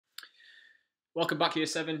Welcome back, Year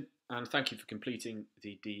 7, and thank you for completing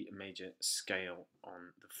the D major scale on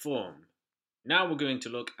the form. Now we're going to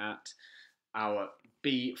look at our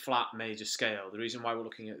B flat major scale. The reason why we're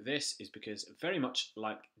looking at this is because, very much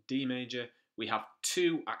like D major, we have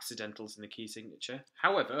two accidentals in the key signature.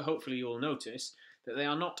 However, hopefully you'll notice that they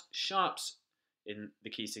are not sharps in the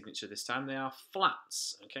key signature this time, they are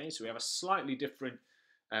flats. Okay, so we have a slightly different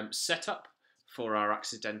setup for our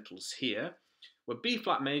accidentals here. We're B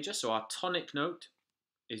flat major, so our tonic note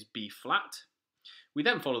is B flat. We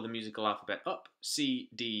then follow the musical alphabet up, C,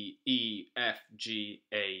 D, E, F, G,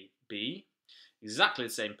 A, B. Exactly the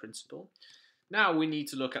same principle. Now we need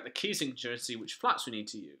to look at the key signature and see which flats we need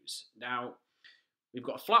to use. Now, we've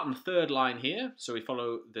got a flat on the third line here, so we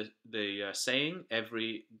follow the saying,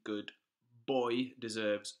 every good boy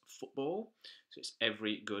deserves football. So it's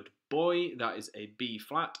every good boy, that is a B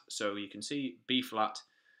flat. So you can see B flat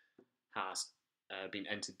has been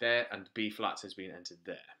entered there, and B flat has been entered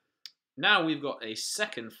there. Now we've got a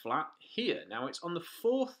second flat here. Now it's on the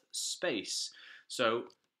fourth space. So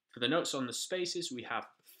for the notes on the spaces, we have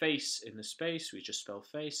face in the space. We just spell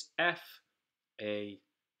face. F, A,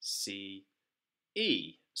 C,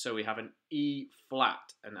 E. So we have an E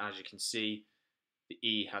flat. And as you can see, the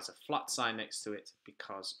E has a flat sign next to it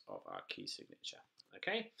because of our key signature.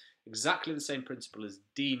 Okay? Exactly the same principle as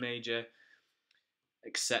D major,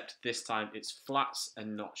 except this time it's flats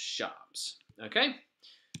and not sharps. Okay?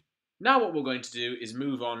 Now what we're going to do is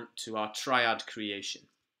move on to our triad creation.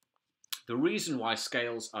 The reason why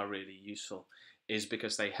scales are really useful is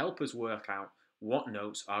because they help us work out what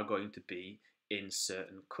notes are going to be in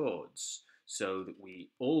certain chords, so that we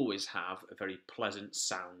always have a very pleasant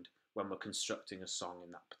sound when we're constructing a song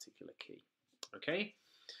in that particular key. Okay?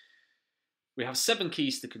 We have 7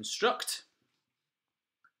 keys to construct.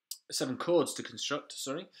 7 chords to construct,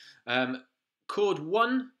 sorry. Chord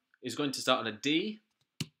 1 is going to start on a D.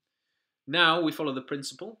 Now we follow the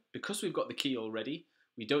principle. Because we've got the key already,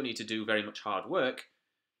 we don't need to do very much hard work.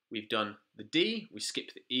 We've done the D, we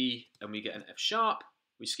skip the E, and we get an F sharp.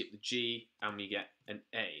 We skip the G, and we get an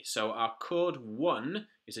A. So our chord 1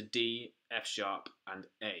 is a D, F sharp, and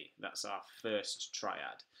A. That's our first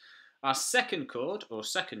triad. Our second chord, or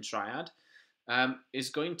second triad, is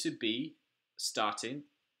going to be starting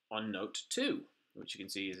on note 2, which you can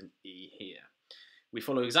see is an E here. We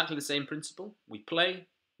follow exactly the same principle. We play,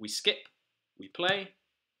 we skip, we play,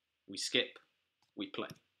 we skip, we play.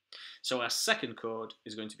 So our second chord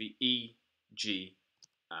is going to be E, G,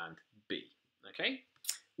 and B. Okay?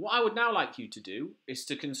 What I would now like you to do is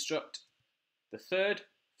to construct the 3rd,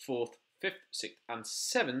 4th, 5th, 6th, and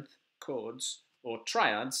 7th chords, or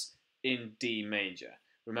triads, in D major.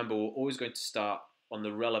 Remember, we're always going to start on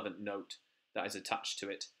the relevant note that is attached to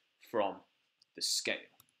it from the scale.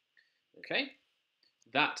 Okay?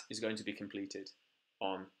 That is going to be completed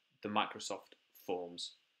on the Microsoft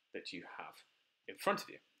forms that you have in front of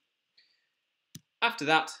you. After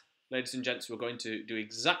that, ladies and gents, we're going to do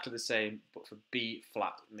exactly the same, but for B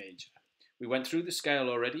flat major. We went through the scale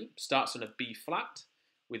already. Starts on a B flat.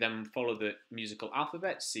 We then follow the musical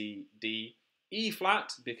alphabet, C, D, E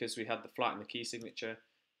flat, because we had the flat in the key signature,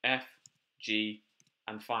 F, G,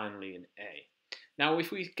 and finally an A. Now,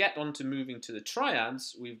 if we get on to moving to the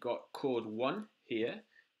triads, we've got chord 1 here,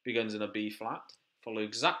 begins in a B flat, follow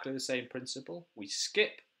exactly the same principle. We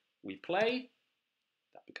skip, we play,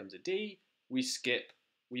 that becomes a D. We skip,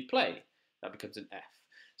 we play, that becomes an F.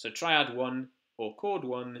 So triad 1, or chord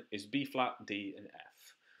 1, is B flat, D, and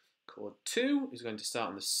F. Chord 2 is going to start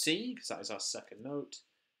on the C, because that is our second note.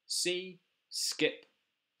 C, skip,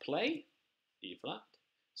 play, E flat,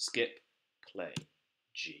 skip, play,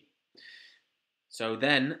 G. So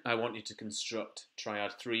then I want you to construct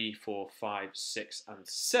triad 3, 4, 5, 6, and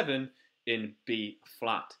 7 in B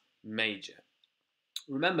flat major.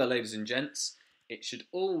 Remember, ladies and gents, it should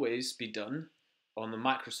always be done on the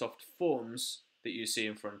Microsoft forms that you see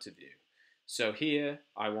in front of you. So here,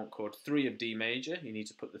 I want chord 3 of D major. You need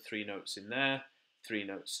to put the 3 notes in there. 3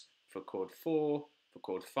 notes for chord 4, for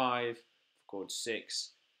chord 5, for chord 6,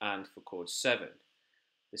 and for chord 7.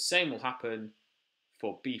 The same will happen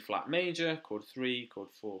for B flat major, chord 3, chord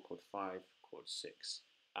 4, chord 5, chord 6,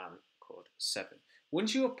 and chord 7.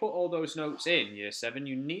 Once you have put all those notes in, Year 7,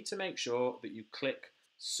 you need to make sure that you click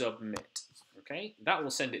Submit. Okay? That will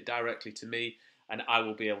send it directly to me, and I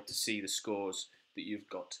will be able to see the scores that you've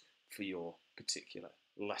got for your particular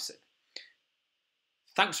lesson.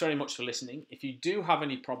 Thanks very much for listening. If you do have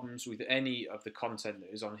any problems with any of the content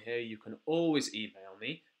that is on here, you can always email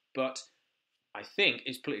me, but I think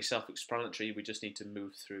it's pretty self-explanatory. We just need to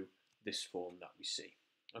move through this form that we see.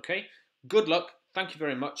 Okay? Good luck. Thank you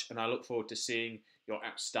very much, and I look forward to seeing your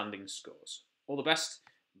outstanding scores. All the best.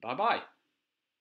 Bye-bye.